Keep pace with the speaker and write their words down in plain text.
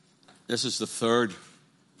This is the third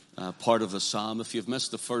part of the psalm. If you've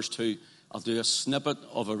missed the first two, I'll do a snippet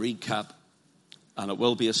of a recap, and it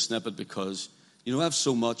will be a snippet because, I have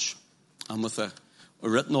so much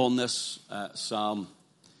written on this psalm.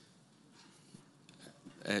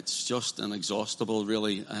 It's just inexhaustible,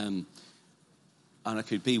 really, and it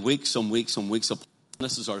could be weeks and weeks and weeks.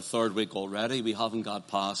 This is our third week already. We haven't got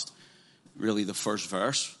past, really, the first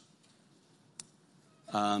verse.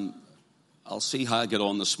 I'll see how I get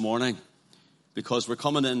on this morning, because we're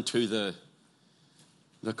coming into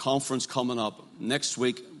the conference coming up. Next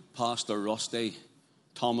week, Pastor Rusty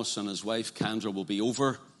Thomas and his wife Kendra will be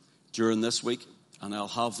over during this week, and I'll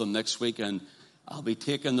have them next week, and I'll be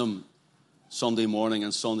taking them Sunday morning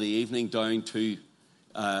and Sunday evening down to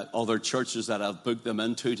other churches that I've booked them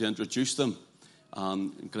into to introduce them.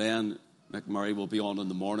 Glenn McMurray will be on in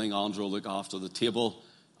the morning. Andrew will look after the table.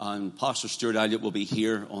 And Pastor Stuart Elliott will be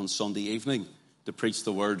here on Sunday evening to preach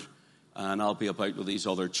the word. And I'll be about with these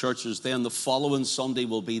other churches. Then the following Sunday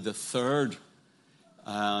will be the third.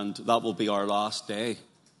 And that will be our last day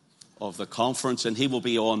of the conference. And he will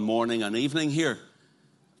be on morning and evening here.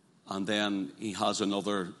 And then he has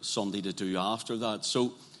another Sunday to do after that.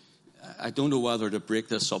 So I don't know whether to break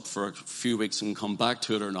this up for a few weeks and come back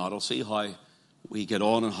to it or not. I'll see how we get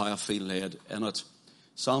on and how I feel led in it.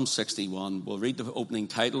 Psalm 61. We'll read the opening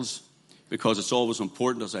titles because it's always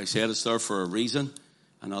important. As I said, it's there for a reason.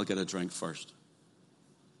 And I'll get a drink first.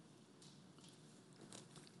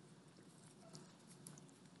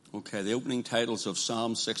 Okay, the opening titles of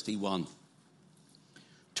Psalm 61.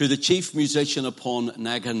 To the chief musician upon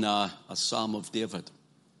Naganah, a psalm of David.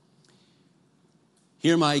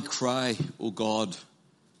 Hear my cry, O God.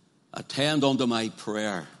 Attend unto my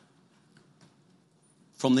prayer.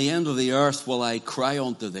 From the end of the earth will I cry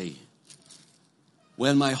unto thee.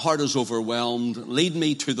 When my heart is overwhelmed, lead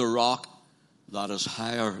me to the rock that is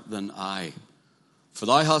higher than I. For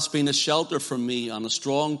thou hast been a shelter from me and a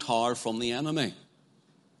strong tower from the enemy.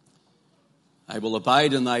 I will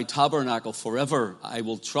abide in thy tabernacle forever. I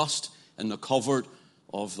will trust in the covert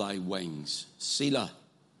of thy wings. Selah.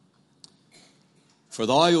 For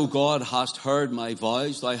thou, O God, hast heard my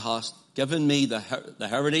vows. Thou hast given me the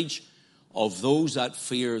heritage of those that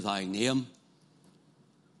fear thy name.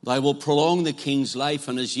 Thou wilt prolong the king's life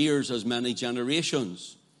and his years as many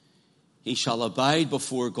generations. He shall abide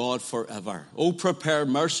before God forever. O prepare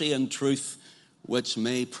mercy and truth, which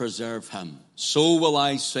may preserve him. So will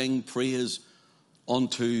I sing praise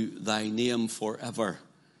unto thy name forever,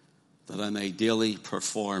 that I may daily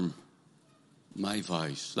perform my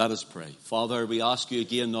vows. Let us pray. Father, we ask you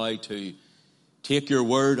again now to take your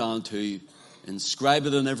word and to inscribe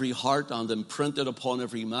it in every heart and imprint it upon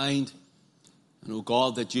every mind. And, O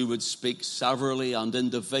God, that you would speak severally and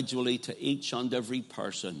individually to each and every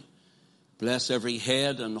person. Bless every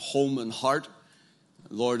head and home and heart,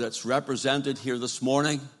 Lord, that's represented here this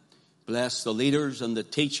morning. Bless the leaders and the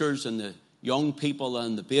teachers and the young people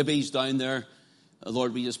and the babies down there.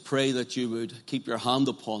 Lord, we just pray that you would keep your hand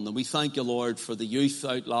upon them. We thank you, Lord, for the youth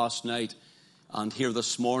out last night and here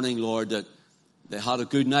this morning, Lord, that they had a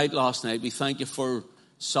good night last night. We thank you for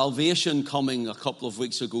salvation coming a couple of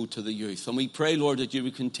weeks ago to the youth. And we pray, Lord, that you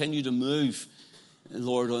would continue to move,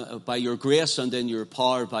 Lord, by your grace and in your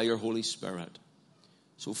power, by your Holy Spirit.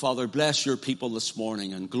 So, Father, bless your people this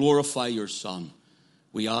morning and glorify your Son.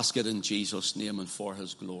 We ask it in Jesus' name and for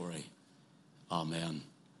his glory. Amen.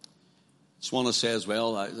 Just want to say as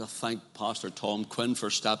well, I thank Pastor Tom Quinn for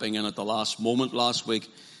stepping in at the last moment last week.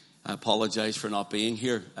 I apologize for not being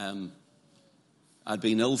here. I'd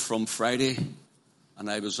been ill from Friday, and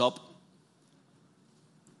I was up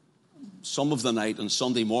some of the night on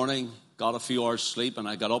Sunday morning, got a few hours sleep, and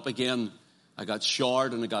I got up again. I got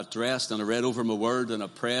showered, and I got dressed, and I read over my word, and I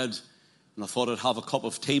prayed, and I thought I'd have a cup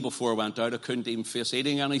of tea before I went out. I couldn't even face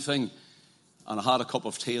eating anything, and I had a cup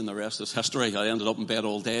of tea, and the rest is history. I ended up in bed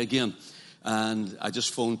all day again, and I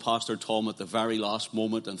just phoned Pastor Tom at the very last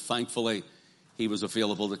moment, and thankfully he was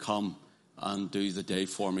available to come and do the day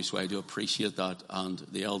for me. So I do appreciate that, and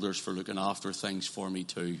the elders for looking after things for me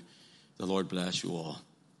too. The Lord bless you all.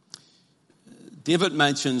 David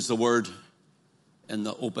mentions the word in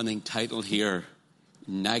the opening title here,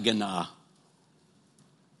 Naganah.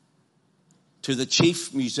 To the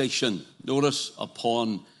chief musician, notice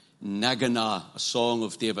upon Naganah, a song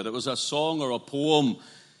of David. It was a song or a poem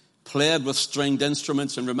played with stringed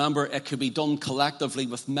instruments, and remember, it could be done collectively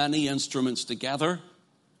with many instruments together,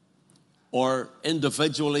 or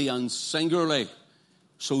individually and singularly.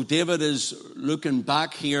 So David is looking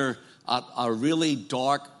back here at a really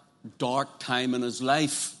dark time in his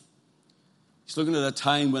life. He's looking at a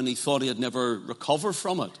time when he thought he had never recovered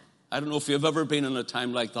from it. I don't know if you've ever been in a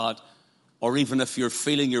time like that or even if you're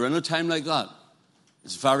feeling you're in a time like that,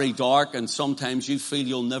 it's very dark and sometimes you feel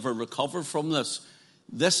you'll never recover from this.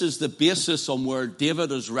 This is the basis on where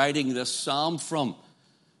David is writing this psalm from.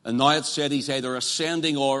 And now it's said he's either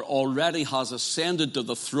ascending or already has ascended to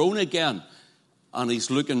the throne again. And he's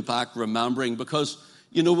looking back, remembering. Because,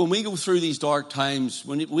 you know, when we go through these dark times,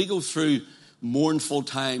 when we go through mournful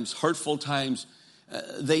times, hurtful times,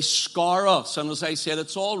 they scar us. And as I said,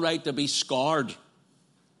 it's all right to be scarred.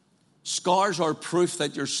 Scars are proof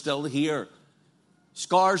that you're still here.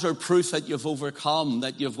 Scars are proof that you've overcome,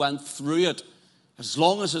 that you've went through it. As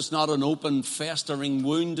long as it's not an open, festering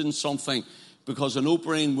wound in something, because an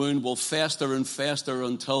opening wound will fester and fester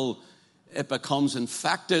until it becomes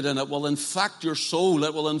infected, and it will infect your soul,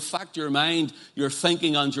 it will infect your mind, your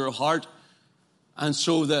thinking, and your heart. And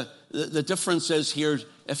so the difference is here,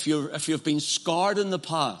 if you've been scarred in the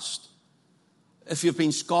past, if you've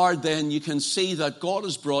been scarred, then you can see that God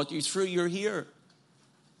has brought you through. You're here.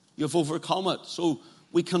 You've overcome it. So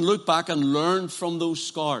we can look back and learn from those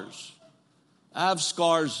scars. I have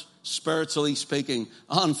scars, spiritually speaking,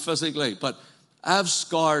 and physically, but I have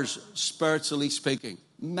scars, spiritually speaking.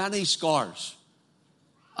 Many scars.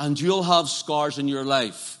 And you'll have scars in your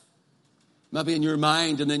life, maybe in your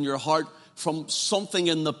mind and in your heart, from something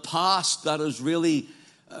in the past that has really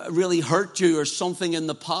hurt you, or something in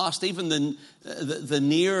the past, even the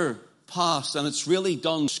near past, and it's really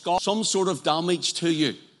done some sort of damage to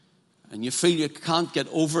you. And you feel you can't get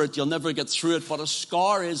over it, you'll never get through it. But a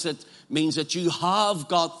scar means that you have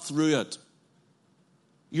got through it.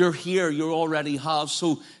 You're here, you already have.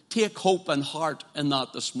 So take hope and heart in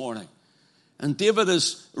that this morning. And David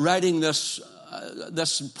is writing this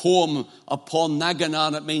poem upon Nagana,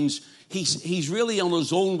 and it means he's really on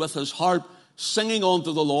his own with his harp, singing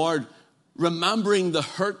unto the Lord, remembering the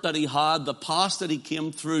hurt that he had, the past that he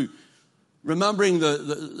came through, remembering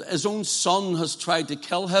his own son has tried to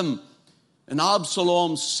kill him, and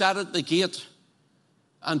Absalom sat at the gate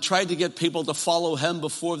and tried to get people to follow him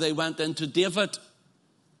before they went into David.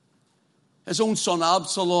 His own son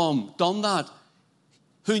Absalom done that.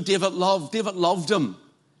 Who David loved. David loved him.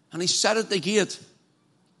 And he sat at the gate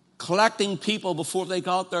collecting people before they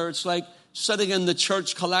got there. It's like sitting in the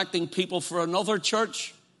church collecting people for another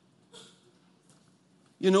church.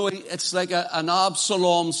 You know, it's like an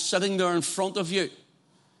Absalom sitting there in front of you.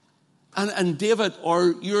 And David,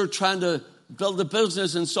 or you're trying to build a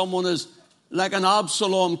business and someone is like an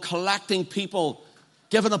Absalom collecting people,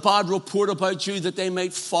 giving a bad report about you that they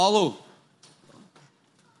might follow.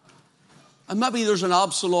 And maybe there's an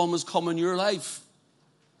Absalom has come in your life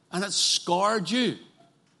and it's scarred you,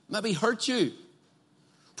 maybe hurt you.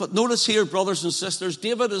 But notice here, brothers and sisters,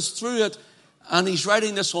 David is through it, and he's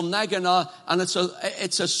writing this on Nagana, and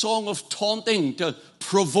it's a song of taunting, to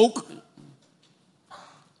provoke,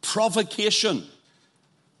 provocation.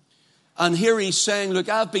 And here he's saying, look,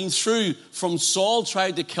 I've been through from Saul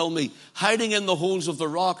tried to kill me, hiding in the holes of the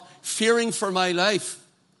rock, fearing for my life.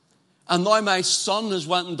 And now my son has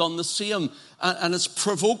went and done the same. And it's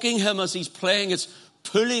provoking him as he's playing. It's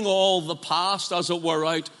pulling all the past, as it were,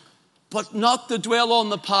 out. But not to dwell on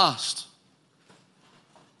the past.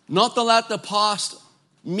 Not to let the past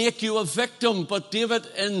make you a victim. But David,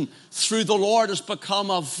 through the Lord, has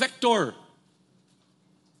become a victor.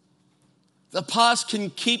 The past can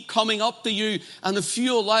keep coming up to you, and if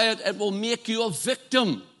you allow it, it will make you a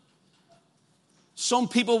victim. Some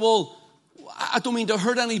people will, I don't mean to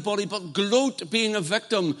hurt anybody, but gloat being a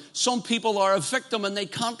victim. Some people are a victim and they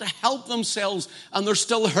can't help themselves, and they're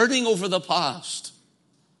still hurting over the past.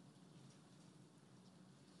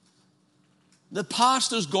 The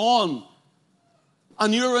past is gone,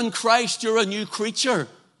 and you're in Christ, you're a new creature.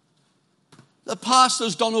 The past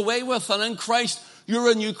is done away with, and in Christ,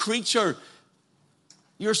 you're a new creature.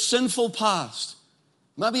 Your sinful past,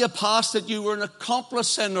 maybe a past that you were an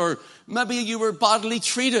accomplice in, or maybe you were badly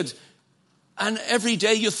treated, and every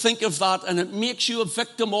day you think of that and it makes you a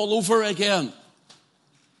victim all over again.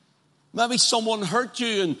 Maybe someone hurt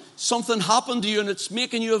you and something happened to you and it's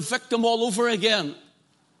making you a victim all over again.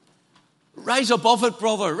 Rise above it,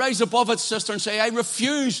 brother. Rise above it, sister, and say, I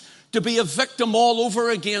refuse to be a victim all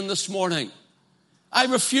over again this morning. I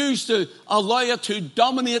refuse to allow it to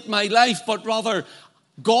dominate my life, but rather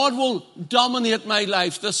God will dominate my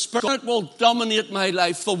life. The Spirit will dominate my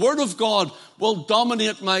life. The Word of God will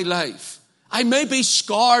dominate my life. I may be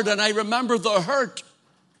scarred and I remember the hurt.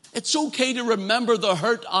 It's okay to remember the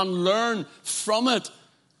hurt and learn from it,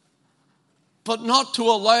 but not to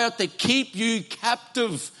allow it to keep you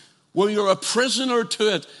captive where you're a prisoner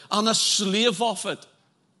to it and a slave of it.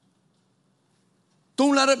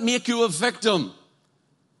 Don't let it make you a victim.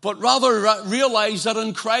 but rather realize that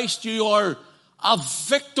in Christ you are a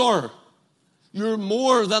victor. You're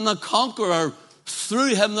more than a conqueror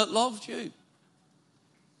through him that loved you.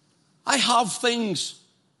 I have things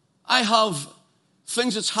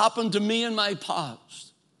that's happened to me in my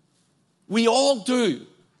past. We all do.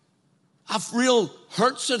 I've real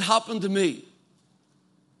hurts that happened to me.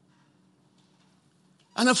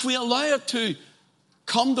 And if we allow it to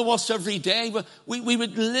come to us every day, we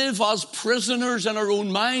would live as prisoners in our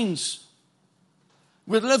own minds.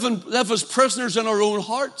 We'd live as prisoners in our own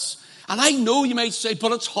hearts. And I know you might say,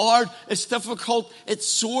 but it's hard, it's difficult, it's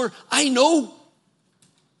sore. I know.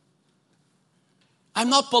 I'm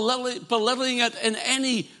not belittling it in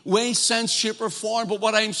any way, sense, shape, or form. But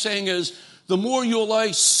what I'm saying is, the more you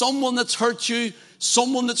allow someone that's hurt you,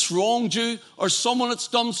 someone that's wronged you, or someone that's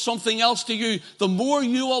done something else to you, the more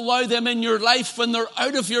you allow them in your life when they're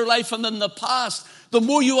out of your life and in the past, the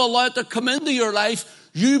more you allow it to come into your life,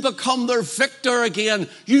 you become their victor again.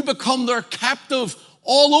 You become their captive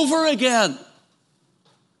all over again.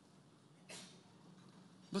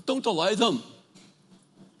 But don't allow them.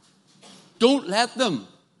 Don't let them.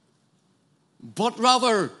 But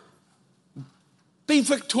rather, be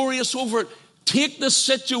victorious over it. Take the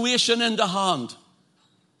situation into hand.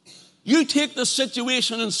 You take the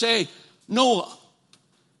situation and say, no,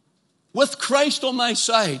 with Christ on my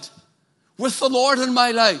side, with the Lord in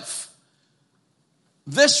my life,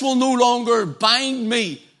 this will no longer bind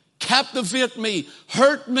me, captivate me,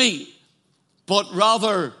 hurt me, but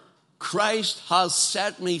rather Christ has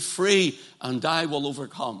set me free and I will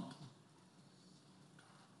overcome.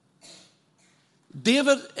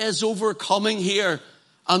 David is overcoming here,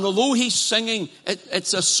 and although he's singing,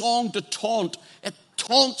 it's a song to taunt. It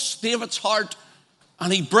taunts David's heart,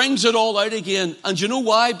 and he brings it all out again. And you know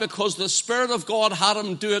why? Because the Spirit of God had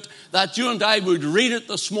him do it, that you and I would read it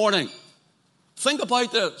this morning. Think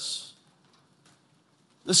about this.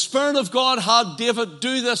 The Spirit of God had David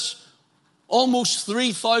do this almost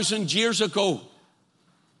 3,000 years ago.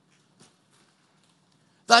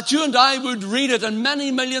 That you and I would read it, and many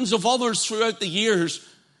millions of others throughout the years,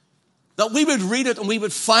 that we would read it and we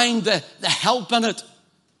would find the help in it.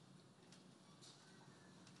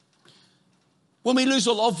 When we lose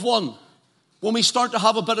a loved one, when we start to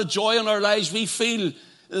have a bit of joy in our lives, we feel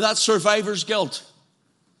that survivor's guilt.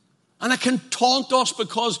 And it can taunt us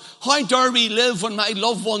because how dare we live when my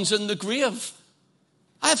loved one's in the grave?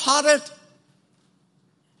 I've had it.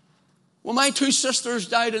 When my two sisters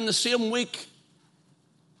died in the same week,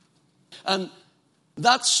 and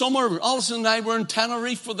that summer, Alison and I were in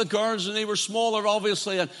Tenerife with the girls, and they were smaller,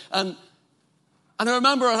 obviously. And I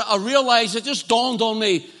remember, I realized, it just dawned on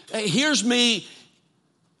me, here's me,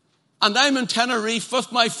 and I'm in Tenerife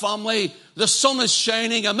with my family. The sun is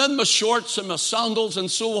shining. I'm in my shorts and my sandals and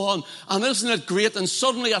so on. And isn't it great? And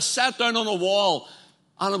suddenly I sat down on a wall,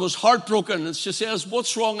 and I was heartbroken. And she says,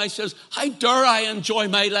 what's wrong? I says, how dare I enjoy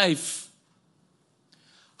my life?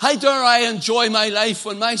 How dare I enjoy my life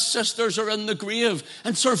when my sisters are in the grave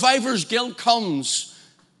and survivor's guilt comes?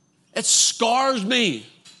 It scars me.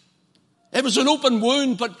 It was an open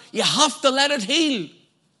wound, but you have to let it heal.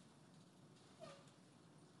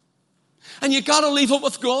 And you got to leave it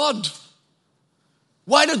with God.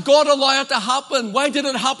 Why did God allow it to happen? Why did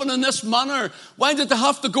it happen in this manner? Why did they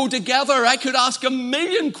have to go together? I could ask a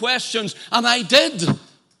million questions, and I did.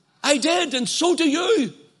 I did, and so do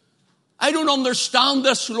you. I don't understand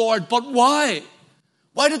this, Lord, but why?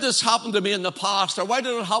 Why did this happen to me in the past? Or why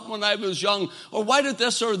did it happen when I was young? Or why did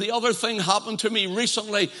this or the other thing happen to me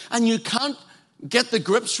recently? And you can't get the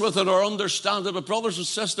grips with it or understand it. But brothers and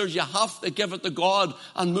sisters, you have to give it to God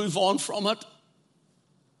and move on from it.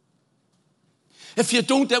 If you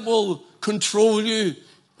don't, it will control you.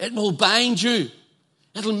 It will bind you.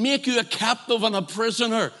 It'll make you a captive and a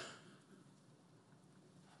prisoner.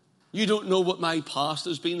 You don't know what my past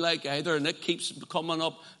has been like either, and it keeps coming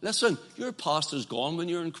up. Listen, your past is gone when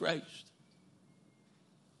you're in Christ.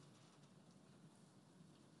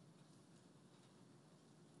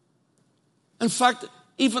 In fact,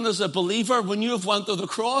 even as a believer, when you have went to the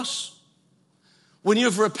cross, when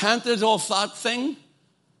you've repented of that thing,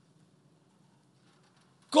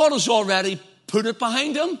 God has already put it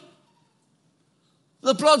behind him.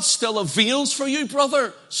 The blood still avails for you,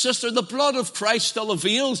 brother, sister. The blood of Christ still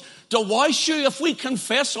avails to wash you if we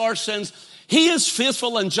confess our sins. He is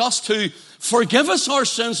faithful and just to forgive us our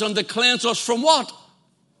sins and to cleanse us from what?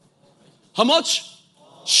 How much?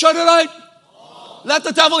 Shout it out. Let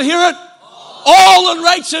the devil hear it. All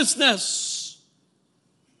unrighteousness.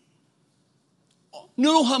 You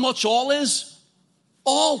know how much all is?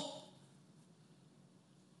 All.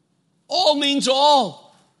 All means all.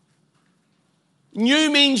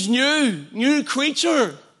 New means new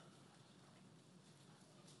creature.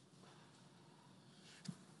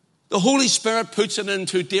 The Holy Spirit puts it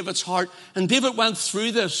into David's heart. And David went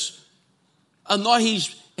through this. And now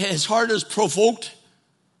his heart is provoked.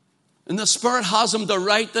 And the Spirit has him to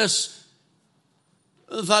write this.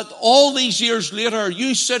 That all these years later,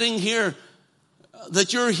 you sitting here,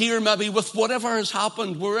 that you're here maybe with whatever has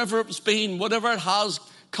happened, wherever it's been, whatever it has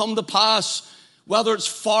come to pass, whether it's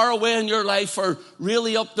far away in your life or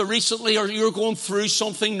really up to recently, or you're going through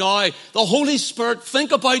something now. The Holy Spirit,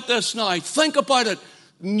 think about this now. Think about it.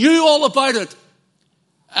 Knew all about it,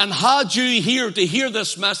 and had you here to hear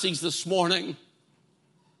this message this morning.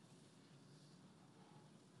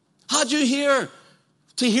 Had you here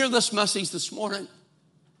to hear this message this morning?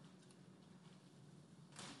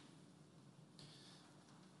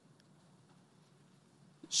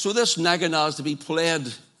 So this nagging is to be played,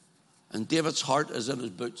 and David's heart is in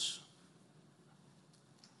his boots.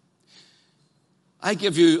 I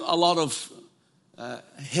give you a lot of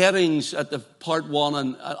headings at the part one,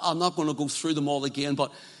 and I'm not going to go through them all again,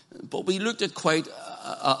 but we looked at quite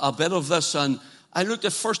a bit of this, and I looked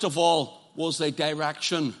at, first of all, was the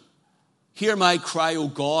direction. Hear my cry, O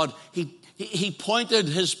God. He pointed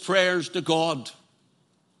his prayers to God.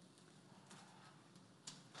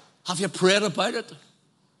 Have you prayed about it?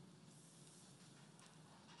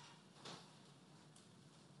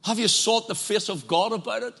 Have you sought the face of God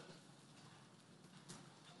about it?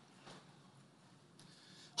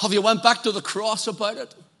 Have you went back to the cross about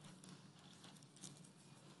it?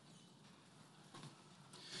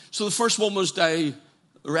 So the first one was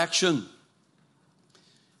direction.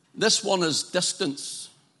 This one is distance.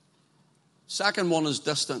 Second one is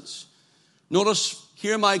distance. Notice,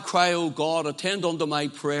 hear my cry, O God, attend unto my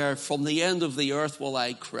prayer. From the end of the earth will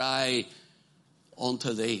I cry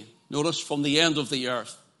unto thee. Notice, from the end of the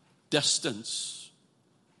earth. Distance.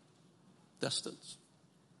 Distance.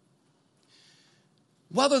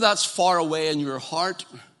 Whether that's far away in your heart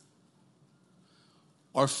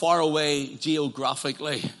or far away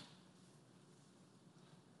geographically.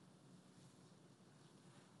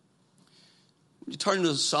 Would you turn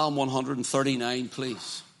to Psalm 139,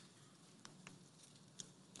 please?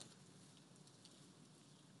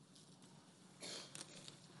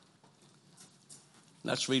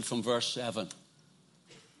 Let's read from verse 7.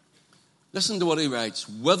 Listen to what he writes.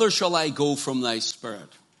 Whither shall I go from thy spirit?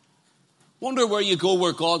 Wonder where you go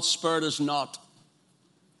where God's Spirit is not.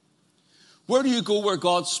 Where do you go where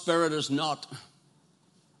God's Spirit is not?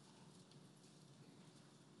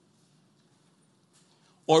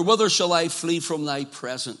 Or whither shall I flee from thy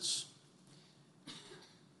presence?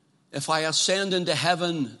 If I ascend into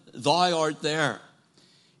heaven, thou art there.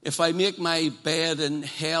 If I make my bed in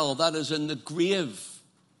hell, that is in the grave,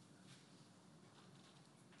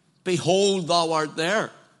 behold, thou art there.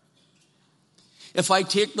 If I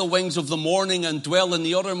take the wings of the morning and dwell in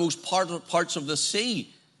the uttermost parts of the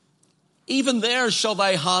sea, even there shall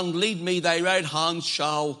thy hand lead me, thy right hand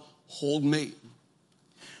shall hold me.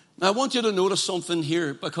 Now I want you to notice something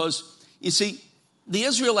here, because you see, the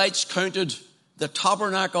Israelites counted the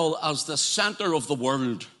tabernacle as the center of the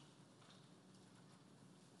world.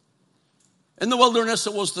 In the wilderness,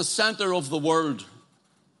 it was the center of the world.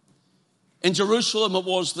 In Jerusalem, it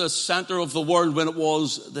was the center of the world when it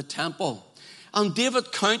was the temple. And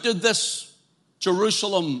David counted this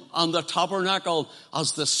Jerusalem and the tabernacle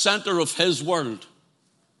as the center of his world.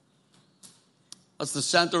 As the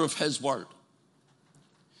center of his world.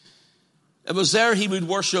 It was there he would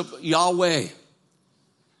worship Yahweh.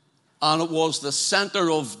 And it was the center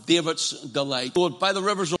of David's delight. By the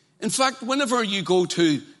rivers of... In fact, whenever you go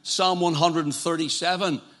to Psalm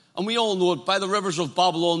 137, and we all know it, by the rivers of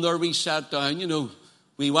Babylon, there we sat down,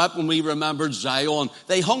 we wept when we remembered Zion.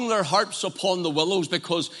 They hung their harps upon the willows,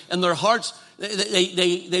 because in their hearts,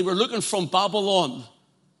 they were looking from Babylon,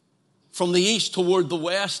 from the east toward the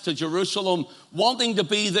west to Jerusalem, wanting to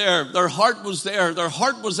be there. Their heart was there. Their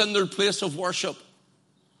heart was in their place of worship.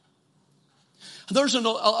 And there's a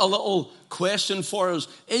little question for us.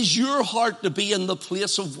 Is your heart to be in the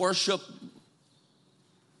place of worship?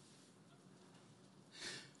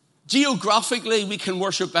 Geographically, we can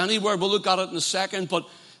worship anywhere. We'll look at it in a second. But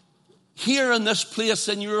here in this place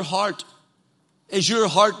in your heart, is your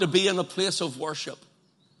heart to be in a place of worship?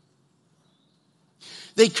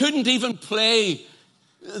 They couldn't even play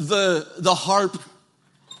the harp.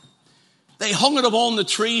 They hung it upon the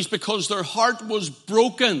trees because their heart was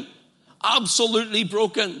broken. Absolutely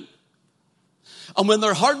broken. And when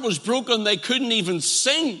their heart was broken, they couldn't even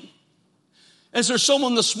sing. Is there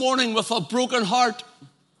someone this morning with a broken heart?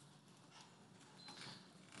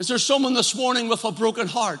 Is there someone this morning with a broken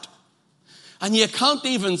heart? and you can't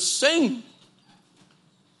even sing.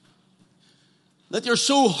 That you're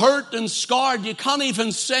so hurt and scarred, you can't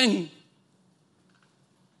even sing.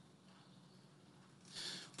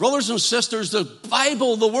 Brothers and sisters, the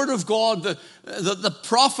Bible, the Word of God, the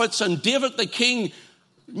prophets and David the king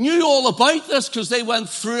knew all about this because they went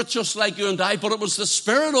through it just like you and I, but it was the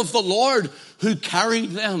Spirit of the Lord who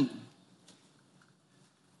carried them.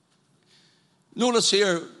 Notice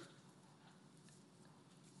here,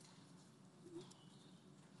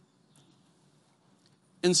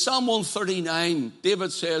 in Psalm 139,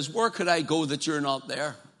 David says, where could I go that you're not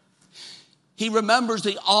there? He remembers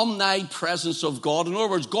the omnipresence of God. In other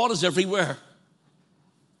words, God is everywhere.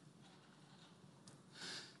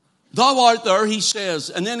 Thou art there, he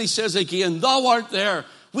says. And then he says again, thou art there.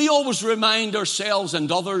 We always remind ourselves and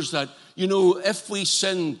others that, if we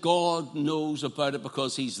sin, God knows about it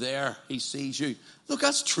because he's there. He sees you. Look,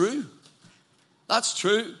 that's true. That's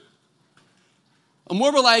true. And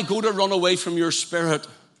where will I go to run away from your Spirit?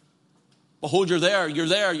 Behold, you're there,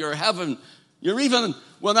 you're heaven. You're even,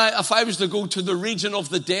 if I was to go to the region of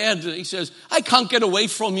the dead, he says, I can't get away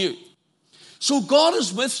from you. So God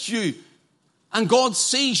is with you, and God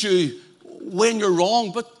sees you when you're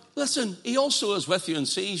wrong. But listen, he also is with you and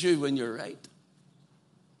sees you when you're right.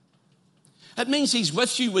 It means he's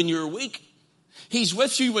with you when you're weak. He's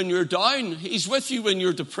with you when you're down. He's with you when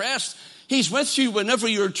you're depressed. He's with you whenever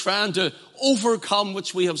you're trying to overcome,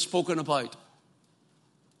 which we have spoken about.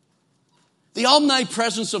 The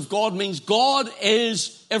omnipresence of God means God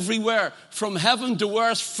is everywhere, from heaven to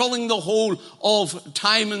earth, filling the whole of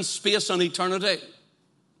time and space and eternity.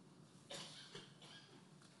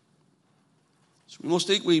 So we must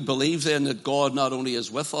equally believe then that God not only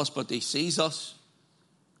is with us, but he sees us.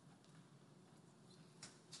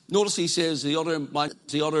 Notice he says the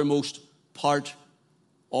uttermost part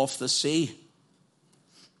of the sea.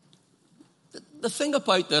 The thing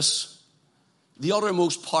about this, the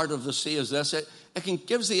uttermost part of the sea, is this. It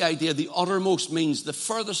gives the idea the uttermost means the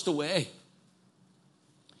furthest away.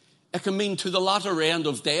 It can mean to the latter end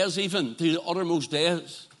of days, even to the uttermost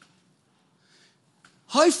days.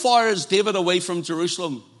 How far is David away from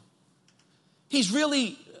Jerusalem? He's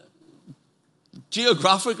really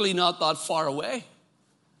geographically not that far away.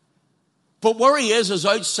 But where he is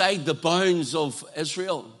outside the bounds of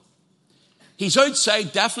Israel. He's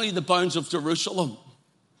outside definitely the bounds of Jerusalem.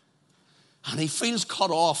 And he feels cut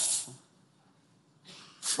off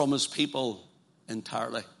from his people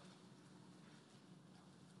entirely.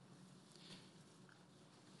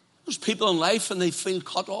 There's people in life and they feel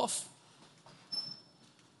cut off.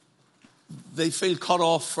 They feel cut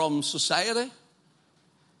off from society.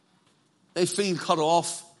 They feel cut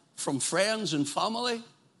off from friends and family.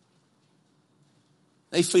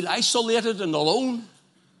 They feel isolated and alone.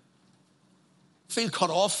 Feel cut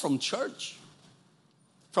off from church,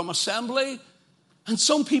 from assembly. And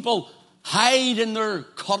some people hide in their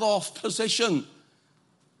cut-off position.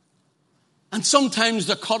 And sometimes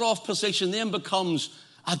the cut-off position then becomes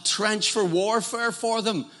a trench for warfare for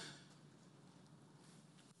them.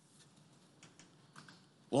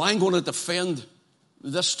 Well, I'm going to defend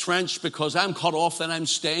this trench because I'm cut off, then I'm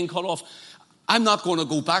staying cut off. I'm not going to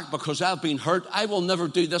go back because I've been hurt. I will never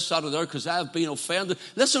do this, that, or there because I've been offended.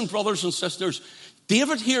 Listen, brothers and sisters,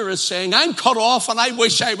 David here is saying, I'm cut off and I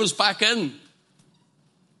wish I was back in.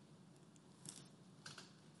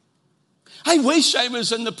 I wish I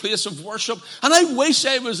was in the place of worship, and I wish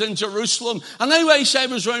I was in Jerusalem, and I wish I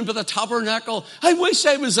was round by the tabernacle. I wish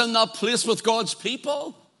I was in that place with God's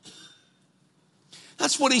people.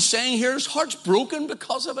 That's what he's saying here. His heart's broken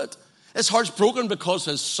because of it. His heart's broken because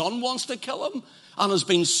his son wants to kill him and has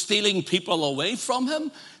been stealing people away from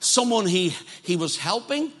him. Someone he was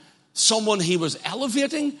helping, someone he was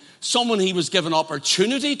elevating, someone he was giving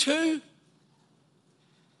opportunity to.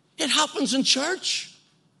 It happens in church.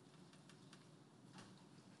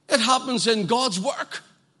 It happens in God's work.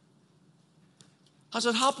 Has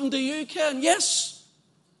it happened to you, Ken? Yes.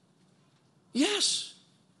 Yes.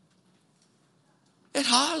 It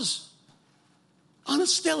has. And it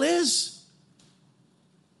still is.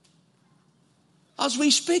 As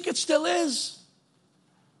we speak, it still is.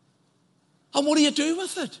 And what do you do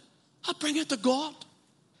with it? I bring it to God.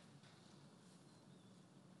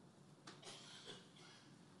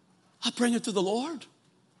 I bring it to the Lord.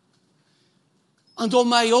 And on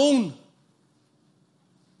my own,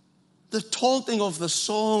 the taunting of the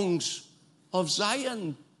songs of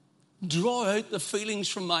Zion draw out the feelings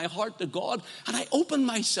from my heart to God, and I open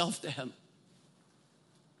myself to him.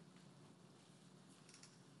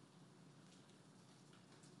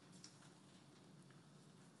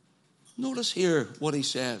 Notice here what he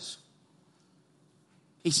says.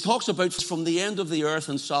 He talks about from the end of the earth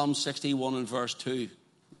in Psalm 61 and verse 2,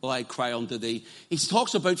 will I cry unto thee. He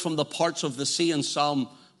talks about from the parts of the sea in Psalm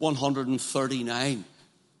 139.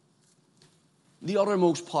 The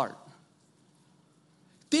uttermost part.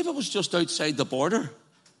 David was just outside the border.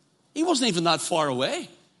 He wasn't even that far away.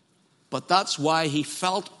 But that's why he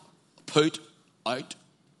felt put out.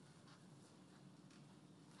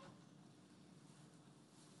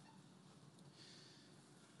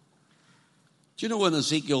 Do you know in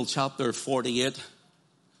Ezekiel chapter 48,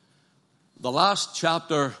 the last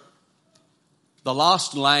chapter, the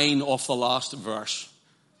last line of the last verse,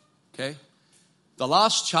 okay? The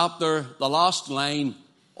last chapter, the last line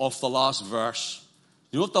of the last verse.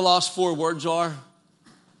 You know what the last four words are?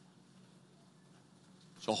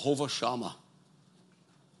 Jehovah Shammah.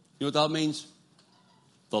 You know what that means?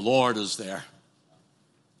 The Lord is there.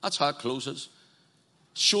 That's how it closes.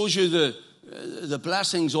 Shows you the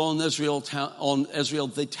blessings on Israel,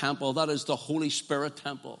 the temple. That is the Holy Spirit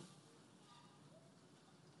temple.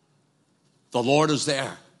 The Lord is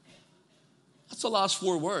there. That's the last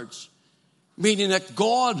four words. Meaning that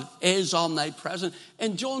God is omnipresent.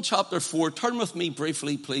 In John chapter 4, turn with me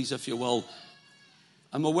briefly, please, if you will.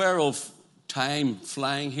 I'm aware of time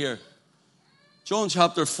flying here. John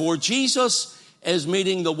chapter 4, Jesus is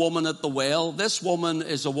meeting the woman at the well. This woman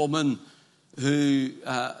is a woman who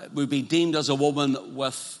would be deemed as a woman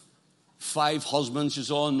with 5 husbands.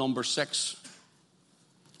 She's on number 6.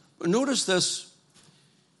 Notice this.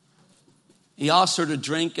 He asked her to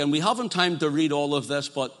drink, and we haven't time to read all of this,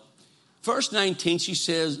 but verse 19, she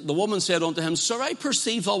says, the woman said unto him, Sir, I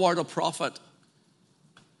perceive thou art a prophet.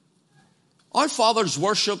 Our fathers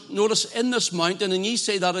worship, notice, in this mountain, and ye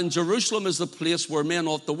say that in Jerusalem is the place where men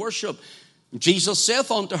ought to worship. Jesus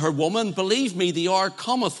saith unto her, Woman, believe me, the hour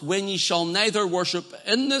cometh when ye shall neither worship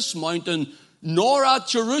in this mountain nor at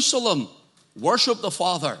Jerusalem. Worship the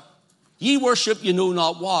Father. Ye worship you know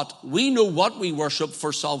not what. We know what we worship,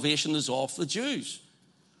 for salvation is of the Jews.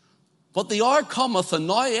 But the hour cometh, and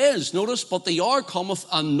now is, notice, but the hour cometh,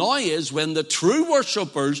 and now is, when the true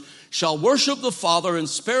worshippers shall worship the Father in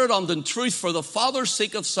spirit and in truth, for the Father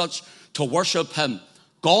seeketh such to worship him.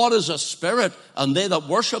 God is a spirit, and they that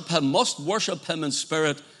worship him must worship him in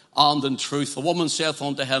spirit and in truth. The woman saith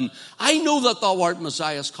unto him, I know that thou art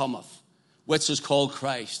Messiah cometh, which is called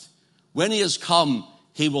Christ. When he is come,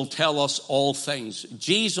 he will tell us all things.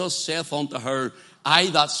 Jesus saith unto her, I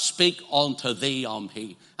that speak unto thee am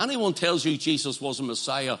he. Anyone tells you Jesus was a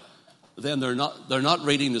Messiah, then they're not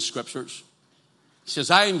reading the scriptures. He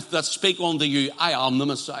says, I that speak unto you, I am the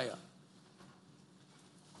Messiah.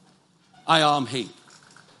 I am he.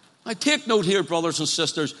 I take note here, brothers and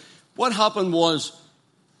sisters. What happened was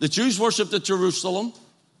the Jews worshipped at Jerusalem.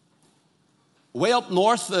 Way up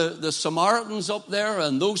north, the Samaritans up there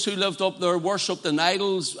and those who lived up there worshipped in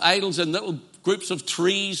idols in little groups of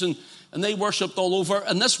trees, and they worshipped all over.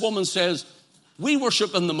 And this woman says, we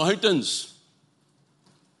worship in the mountains.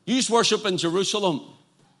 You worship in Jerusalem.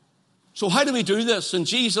 So how do we do this? And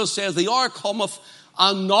Jesus says, the hour cometh,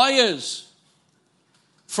 and now is.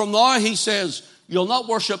 From now, he says, you'll not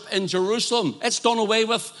worship in Jerusalem. It's done away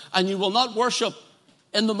with, and you will not worship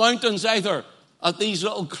in the mountains either, at these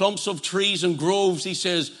little clumps of trees and groves, he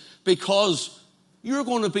says, because you're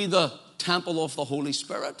going to be the temple of the Holy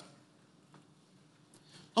Spirit.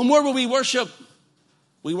 And where will we worship?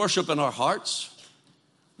 We worship in our hearts.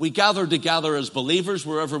 We gather together as believers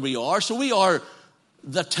wherever we are. So we are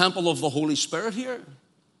the temple of the Holy Spirit here.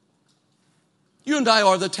 You and I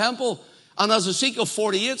are the temple. And as Ezekiel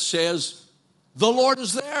 48 says, the Lord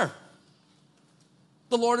is there.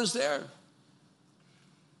 The Lord is there.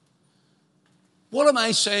 What am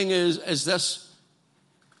I saying is this.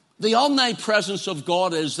 The omnipresence of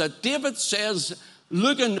God is that David says,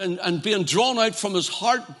 looking and being drawn out from his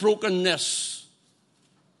heartbrokenness.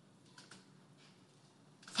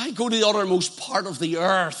 If I go to the uttermost part of the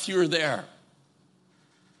earth, you're there.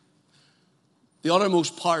 The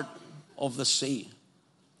uttermost part of the sea.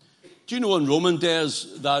 Do you know in Roman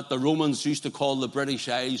days that the Romans used to call the British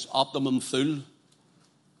Isles Optimum Thule?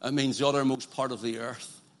 It means the uttermost part of the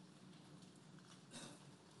earth.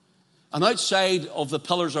 And outside of the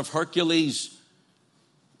Pillars of Hercules,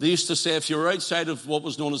 they used to say if you were outside of what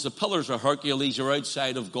was known as the Pillars of Hercules, you're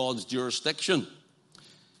outside of God's jurisdiction.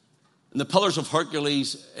 And the Pillars of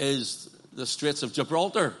Hercules is the Straits of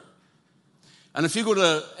Gibraltar. And if you go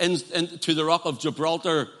to the Rock of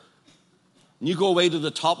Gibraltar, and you go away to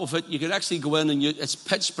the top of it, you can actually go in and it's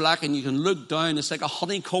pitch black and you can look down. It's like a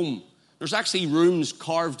honeycomb. There's actually rooms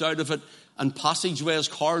carved out of it and passageways,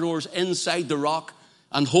 corridors inside the rock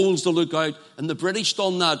and holes to look out. And the British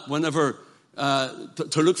done that whenever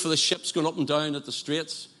to look for the ships going up and down at the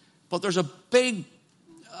straits. But there's a big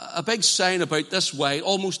sign about this wide,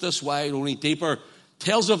 almost this wide, only deeper.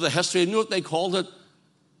 Tells of the history. You know what they called it?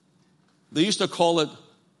 They used to call it,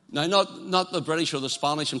 now not the British or the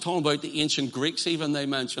Spanish, I'm talking about the ancient Greeks even, they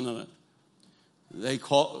mention in it. They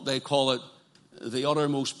call it the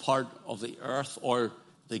uttermost part of the earth, or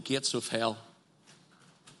the gates of hell.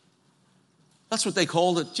 That's what they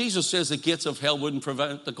called it. Jesus says the gates of hell wouldn't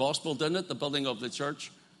prevent the gospel, didn't it? The building of the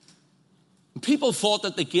church. People thought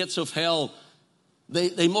that the gates of hell,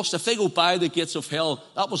 they must, if they go by the gates of hell,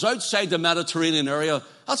 that was outside the Mediterranean area.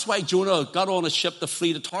 That's why Jonah got on a ship to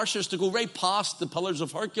flee to Tarshish, to go right past the Pillars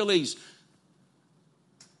of Hercules.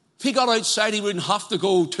 If he got outside, he wouldn't have to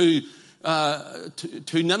go to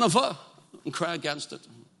Nineveh and cry against it.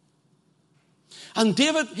 And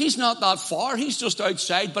David, he's not that far. He's just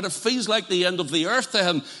outside, but it feels like the end of the earth to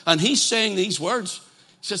him. And he's saying these words.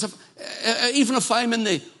 He says, even if I'm in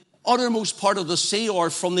the uttermost part of the sea, or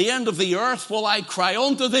from the end of the earth, will I cry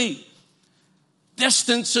unto thee.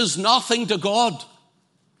 Distance is nothing to God.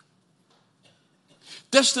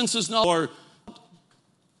 Distance is not. Or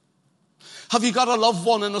have you got a loved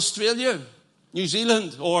one in Australia, New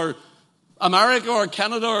Zealand, or America, or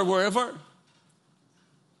Canada, or wherever?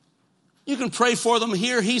 You can pray for them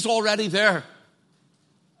here. He's already there.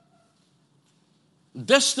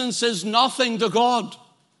 Distance is nothing to God.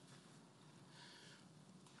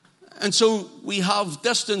 And so we have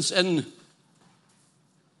distance in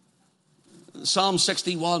Psalm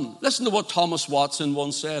 61. Listen to what Thomas Watson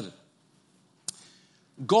once said.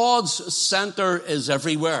 God's center is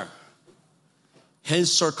everywhere.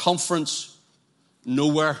 His circumference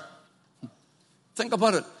nowhere. Think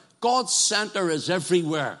about it. God's center is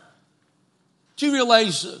everywhere. Do you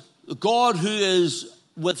realize God who is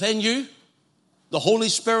within you, the Holy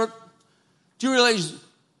Spirit? Do you realize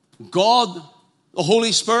God, the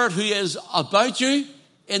Holy Spirit who is about you,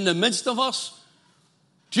 in the midst of us?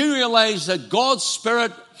 Do you realize that God's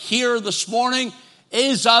Spirit here this morning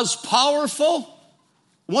is as powerful?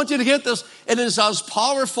 I want you to get this. It is as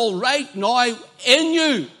powerful right now in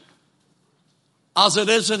you as it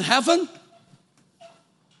is in heaven.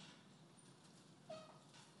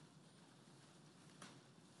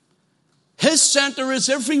 His center is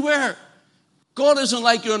everywhere. God isn't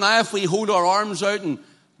like you and I. If we hold our arms out and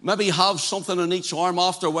maybe have something on each arm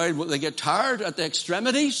after a while, they get tired at the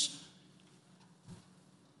extremities.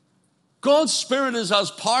 God's Spirit is as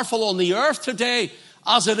powerful on the earth today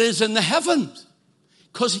as it is in the heavens,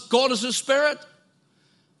 because God is a Spirit.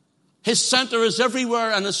 His center is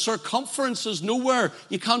everywhere and his circumference is nowhere.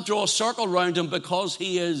 You can't draw a circle around him because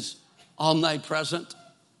he is omnipresent.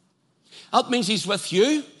 That means he's with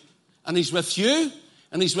you, and he's with you,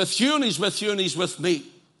 and he's with you, and he's with you, and he's with me.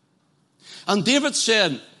 And David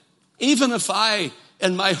said, even if I,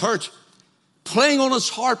 in my hurt, playing on his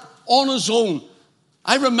harp on his own,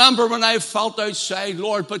 I remember when I felt outside,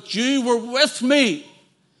 Lord, but you were with me.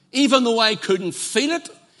 Even though I couldn't feel it,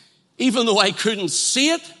 even though I couldn't see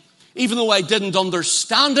it, even though I didn't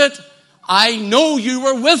understand it, I know you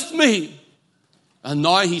were with me. And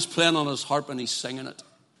now he's playing on his harp and he's singing it.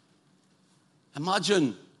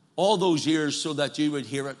 Imagine all those years so that you would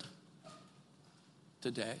hear it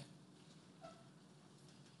today.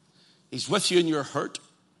 He's with you in your hurt.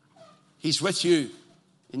 He's with you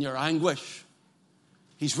in your anguish.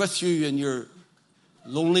 He's with you in your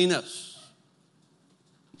loneliness.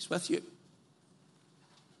 He's with you.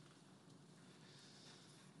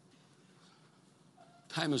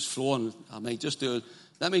 Time is flowing. I may just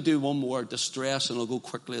let me do one more, distress, and I'll go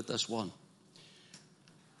quickly at this one.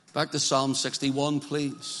 Back to Psalm 61,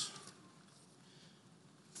 please.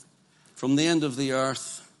 From the end of the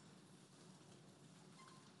earth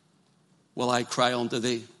will I cry unto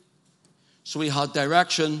thee. So we had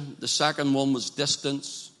direction. The second one was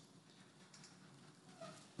distance.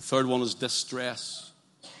 The third one is distress.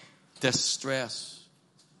 Distress.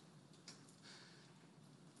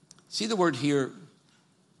 See the word here,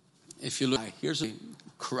 if you look, here's a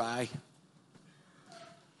cry.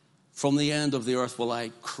 From the end of the earth will I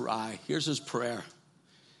cry. Here's his prayer.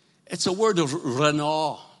 It's a word of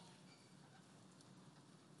renau.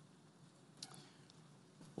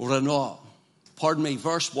 Renau. Pardon me,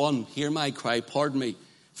 verse 1, hear my cry, pardon me.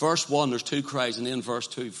 Verse 1, there's two cries, and then verse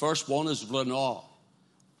 2. Verse 1 is renau.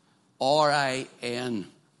 R-I-N-N-A-W.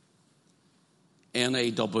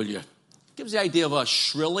 Gives the idea of a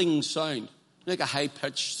shrilling sound, like a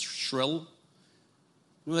high-pitched shrill.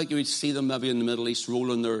 You know, like you would see them maybe in the Middle East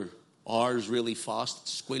rolling their R's really fast,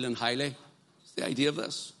 squealing highly. It's the idea of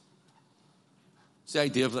this. It's the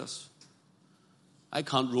idea of this. I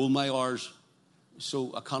can't roll my R's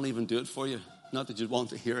so I can't even do it for you. Not that you'd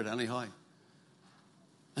want to hear it anyhow.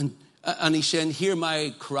 And he's saying, hear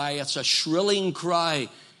my cry. It's a shrilling cry.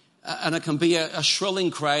 And it can be a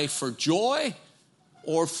shrilling cry for joy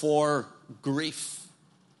or for grief.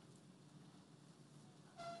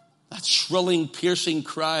 That shrilling, piercing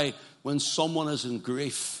cry when someone is in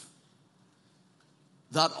grief.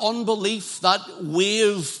 That unbelief, that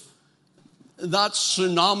wave, that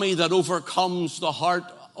tsunami that overcomes the heart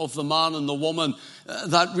of the man and the woman,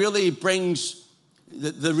 that really brings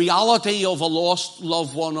the reality of a lost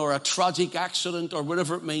loved one or a tragic accident or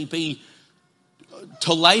whatever it may be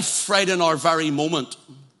to life right in our very moment.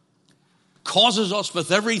 Causes us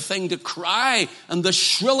with everything to cry and to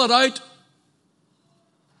shrill it out.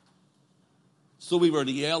 So we were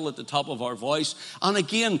to yell at the top of our voice. And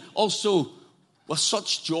again, also with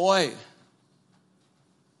such joy.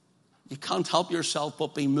 You can't help yourself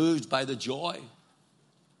but be moved by the joy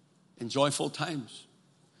in joyful times.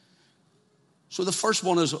 So the first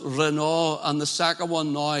one is renau, and the second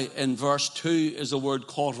one now in verse 2 is the word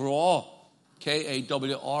kawraw,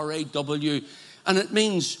 K-A-W-R-A-W, and it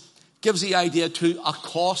means, gives the idea to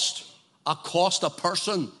accost a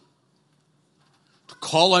person, to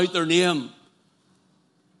call out their name,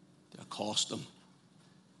 to accost them.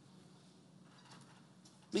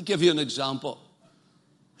 Let me give you an example.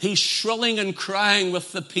 He's shrilling and crying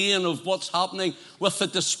with the pain of what's happening, with the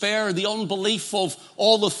despair, the unbelief of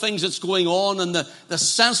all the things that's going on and the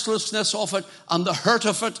senselessness of it and the hurt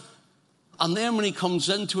of it. And then when he comes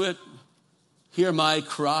into it, hear my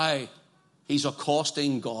cry, he's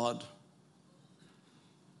accosting God.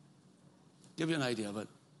 Give you an idea of it.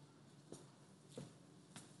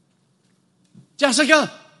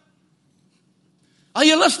 Jessica, are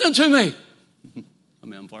you listening to me?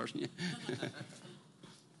 I'm embarrassing you.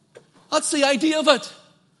 That's the idea of it.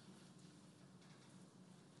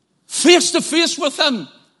 Face to face with him.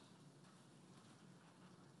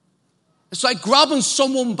 It's like grabbing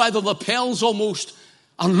someone by the lapels almost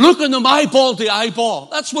and looking them eyeball to eyeball.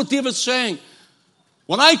 That's what David's saying.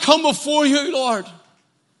 When I come before you, Lord,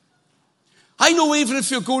 I know even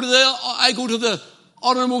if I go to the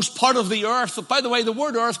uttermost part of the earth. By the way, the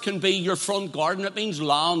word earth can be your front garden. It means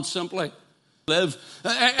land simply. Live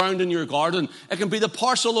around in your garden. It can be the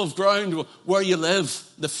parcel of ground where you live,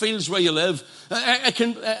 the fields where you live.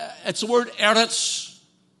 It's the word eretz.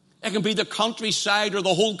 It can be the countryside or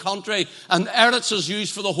the whole country, and eretz is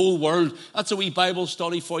used for the whole world. That's a wee Bible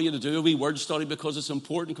study for you to do, a wee word study, because it's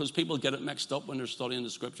important, because people get it mixed up when they're studying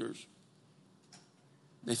the scriptures.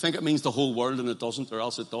 They think it means the whole world and it doesn't, or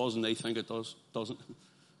else it does and they think it doesn't.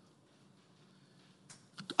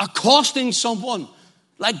 Accosting someone,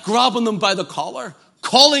 like grabbing them by the collar,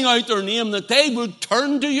 calling out their name, that they would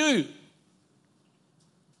turn to you.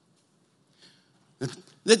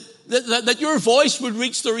 That your voice would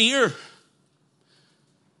reach their ear.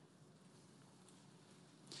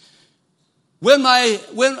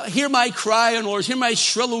 Hear my cry, and Lord, hear my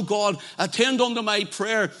shrill, O God, attend unto my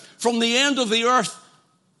prayer. From the end of the earth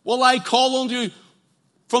will I call unto you.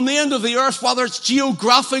 From the end of the earth, whether it's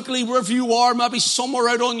geographically wherever you are, maybe somewhere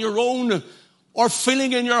out on your own, or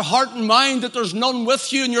feeling in your heart and mind that there's none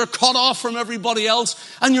with you and you're cut off from everybody else,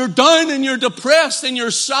 and you're down and you're depressed and you're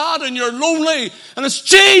sad and you're lonely, and it's,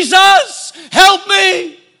 Jesus, help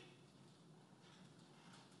me.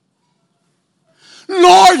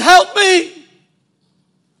 Lord, help me.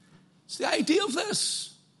 It's the idea of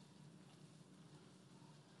this.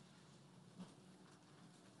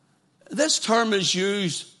 This term is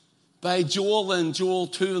used by Joel in Joel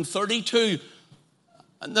 2:32.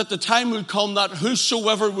 And that the time would come that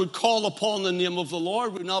whosoever would call upon the name of the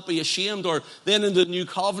Lord would not be ashamed, or then in the new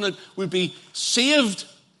covenant would be saved.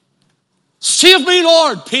 Save me,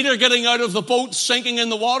 Lord. Peter getting out of the boat, sinking in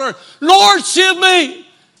the water. Lord, save me.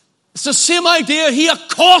 It's the same idea. He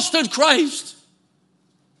accosted Christ.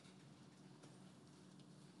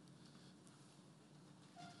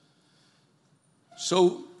 So,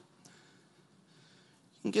 you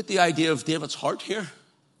can get the idea of David's heart here.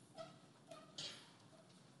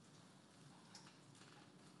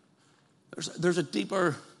 There's a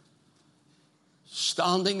deeper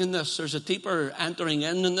standing in this. There's a deeper entering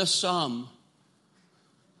in this psalm.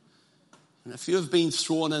 And if you have been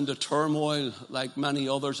thrown into turmoil like many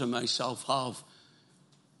others and myself have,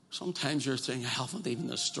 sometimes you're thinking, I haven't even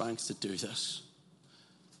the strength to do this.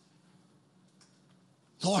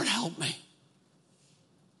 Lord, help me.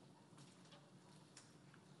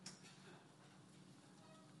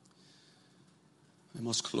 I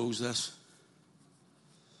must close this.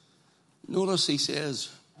 Notice he says,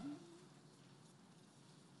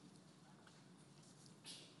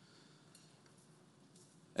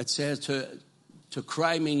 it says To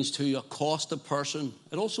cry means to accost a person.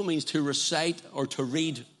 It also means to recite or to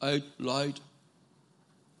read out loud.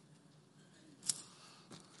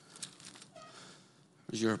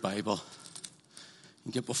 Here's your Bible.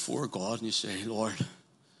 You get before God and you say, Lord,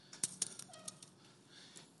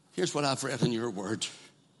 here's what I've read in your word.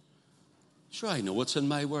 Sure, I know what's in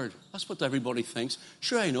my word. That's what everybody thinks.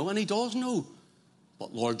 Sure, I know, and he does know.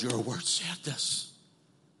 But Lord, your word said this.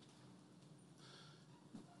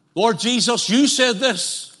 Lord Jesus, you said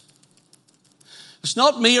this. It's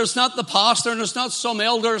not me, or it's not the pastor, and it's not some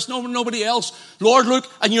elder, it's nobody else. Lord,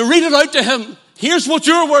 look, and you read it out to him. Here's what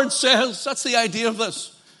your word says. That's the idea of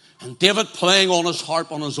this. And David playing on his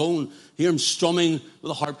harp on his own. Hear him strumming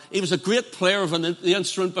with a harp. He was a great player of the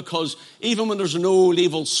instrument, because even when there's no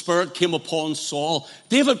evil spirit came upon Saul,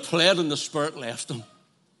 David played and the spirit left him.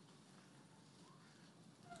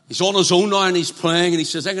 He's on his own now and he's playing, and he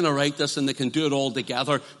says, I'm going to write this and they can do it all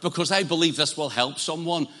together because I believe this will help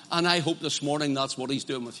someone. And I hope this morning that's what he's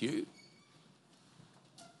doing with you.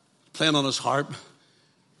 Playing on his harp.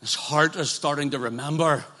 His heart is starting to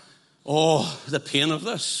remember, the pain of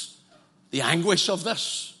this. The anguish of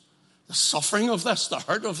this, the suffering of this, the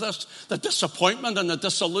hurt of this, the disappointment and the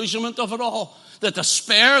disillusionment of it all, the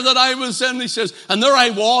despair that I was in. He says, and there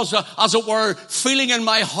I was, as it were, feeling in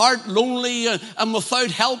my heart lonely and without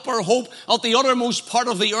help or hope at the uttermost part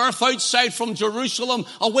of the earth, outside from Jerusalem,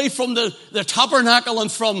 away from the tabernacle and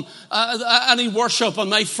from any worship and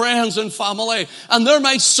my friends and family. And there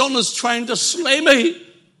my son is trying to slay me.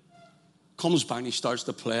 Comes back and he starts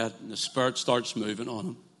to play it, and the Spirit starts moving on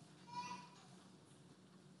him.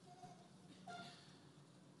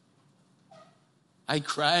 I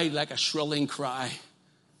cried like a shrilling cry.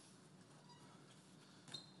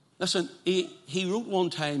 Listen, he wrote one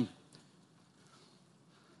time,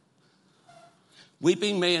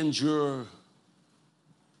 weeping may endure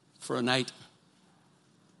for a night,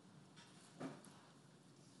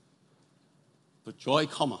 but joy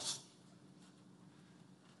cometh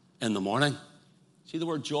in the morning. See the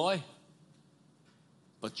word joy?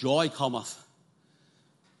 But joy cometh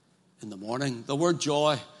in the morning. The word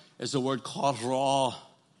joy is the word kodra,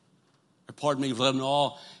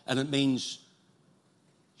 vlena, and it means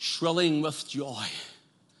shrilling with joy.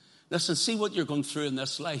 Listen, see what you're going through in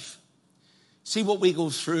this life. See what we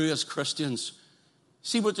go through as Christians.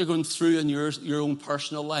 See what you're going through in your own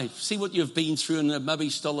personal life. See what you've been through and it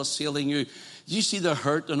maybe still assailing you. You see the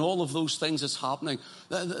hurt and all of those things that's happening.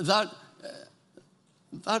 That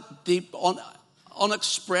deep,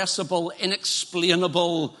 unexpressible,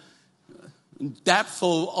 inexplainable depth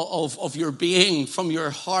of your being, from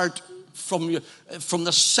your heart, from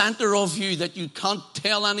the center of you that you can't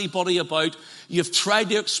tell anybody about. You've tried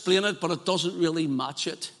to explain it, but it doesn't really match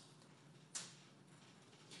it.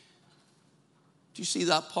 Do you see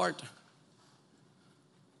that part?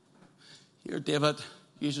 Here David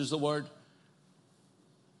uses the word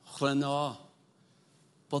chlena,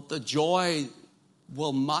 but the joy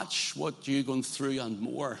will match what you're going through and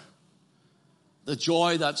more. The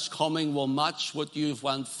joy that's coming will match what you've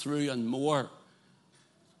went through and more.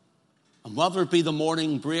 And whether it be the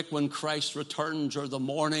morning break when Christ returns, or the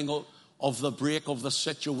morning of the break of the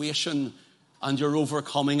situation and you're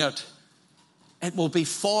overcoming it, it will be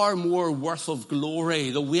far more worth of glory.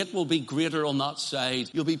 The weight will be greater on that side.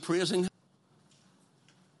 You'll be praising Him.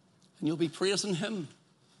 And you'll be praising Him.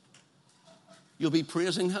 You'll be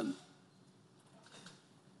praising Him.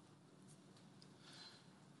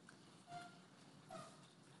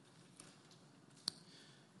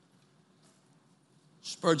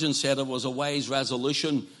 Spurgeon said it was a wise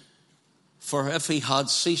resolution, for if he had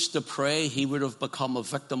ceased to pray, he would have become a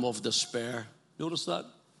victim of despair. Notice that?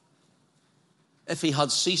 If he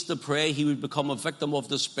had ceased to pray, he would become a victim of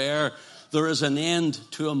despair. There is an end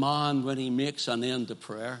to a man when he makes an end to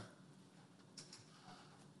prayer.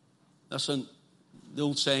 Listen, the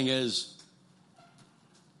old saying is,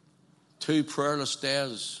 2 prayerless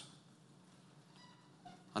days,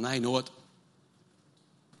 and I know it.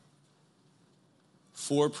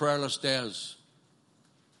 4 prayerless days,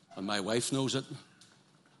 and my wife knows it.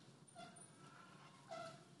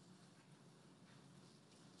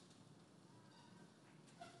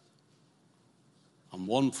 And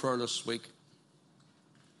 1 prayerless week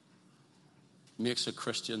makes a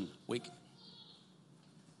Christian weak.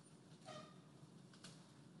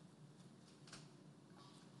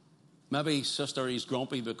 Maybe, sister, he's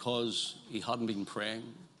grumpy because he hadn't been praying.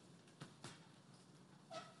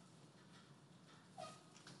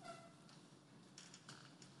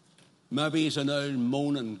 Maybe he's now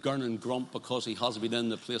moaning, gurn and grump because he hasn't been in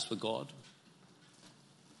the place with God.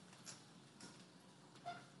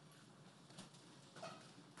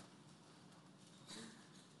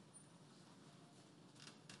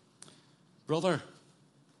 brother.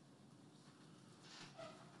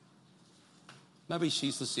 Maybe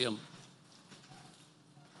she's the same.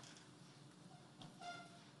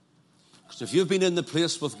 Because if you've been in the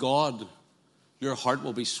place with God, your heart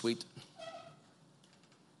will be sweet.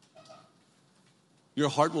 Your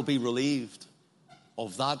heart will be relieved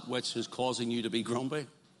of that which is causing you to be grumpy.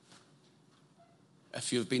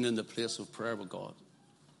 If you've been in the place of prayer with God.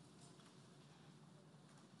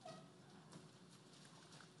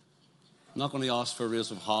 I'm not going to ask for a raise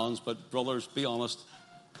of hands, but brothers, be honest.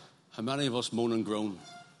 How many of us moan and groan?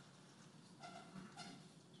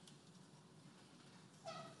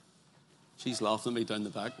 She's laughing at me down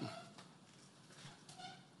the back.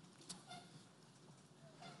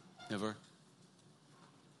 Never.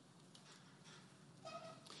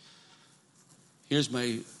 Here's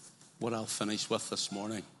what I'll finish with this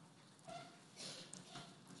morning.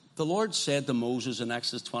 The Lord said to Moses in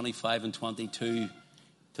Exodus 25 and 22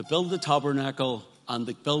 to build the tabernacle and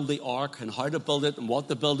to build the ark and how to build it and what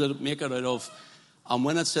to build it, make it out of. And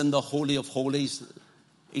when it's in the Holy of Holies,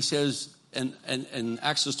 he says in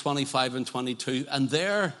Exodus 25 and 22, and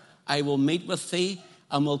there I will meet with thee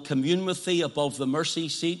and will commune with thee above the mercy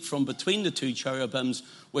seat from between the two cherubims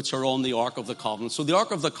which are on the Ark of the Covenant. So the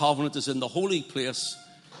Ark of the Covenant is in the holy place,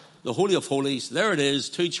 the Holy of Holies. There it is,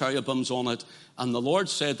 two cherubims on it. And the Lord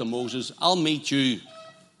said to Moses, I'll meet you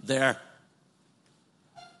there.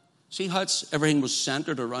 See how everything was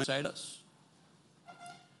centered around us?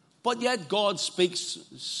 But yet God speaks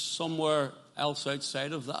somewhere else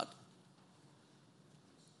outside of that.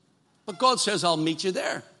 But God says, I'll meet you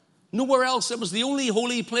there. Nowhere else. It was the only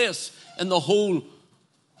holy place in the whole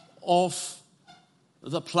of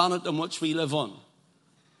the planet on which we live on.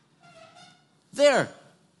 There.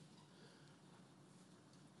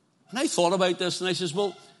 And I thought about this and I says,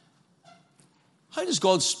 well, how does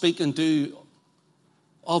God speak and do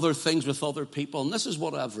other things with other people? And this is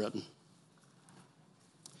what I've written.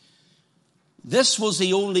 This was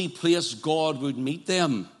the only place God would meet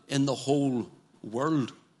them in the whole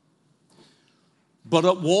world. But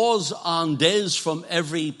it was and is from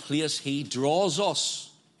every place he draws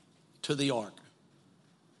us to the ark.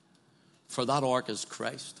 For that ark is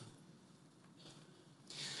Christ.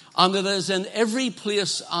 And it is in every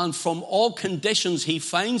place and from all conditions he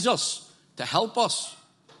finds us to help us,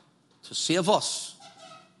 to save us,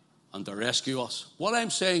 and to rescue us. What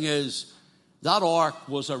I'm saying is that ark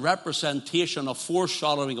was a representation, a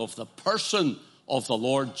foreshadowing of the person of the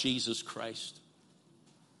Lord Jesus Christ.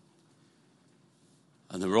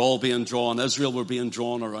 And they were all being drawn. Israel were being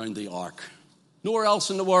drawn around the ark. Nowhere else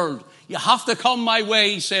in the world. You have to come my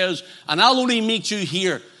way, he says, and I'll only meet you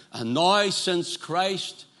here. And now, since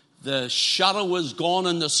Christ, the shadow is gone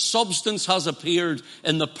and the substance has appeared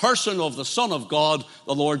in the person of the Son of God,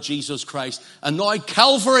 the Lord Jesus Christ. And now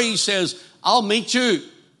Calvary, he says, I'll meet you.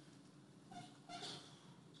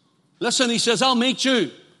 Listen, he says, I'll meet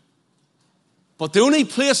you. But the only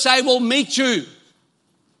place I will meet you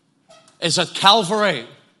is at Calvary.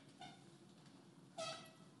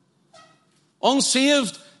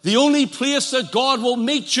 Unsaved, the only place that God will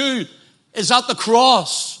meet you is at the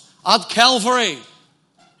cross, at Calvary.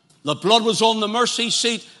 The blood was on the mercy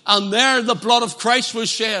seat, and there the blood of Christ was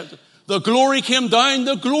shed. The glory came down.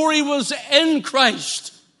 The glory was in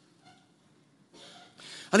Christ.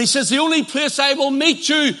 And he says, the only place I will meet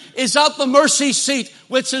you is at the mercy seat,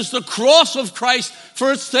 which is the cross of Christ.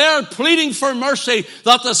 For it's there pleading for mercy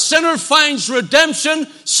that the sinner finds redemption,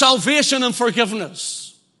 salvation, and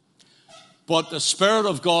forgiveness. But the Spirit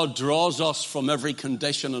of God draws us from every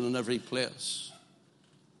condition and in every place.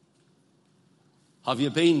 Have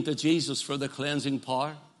you been to Jesus for the cleansing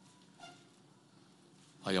power?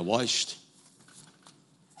 Are you washed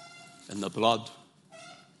in the blood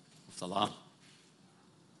of the Lamb?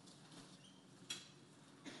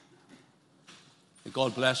 May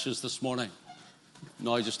God bless you this morning.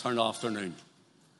 Now just turn to afternoon.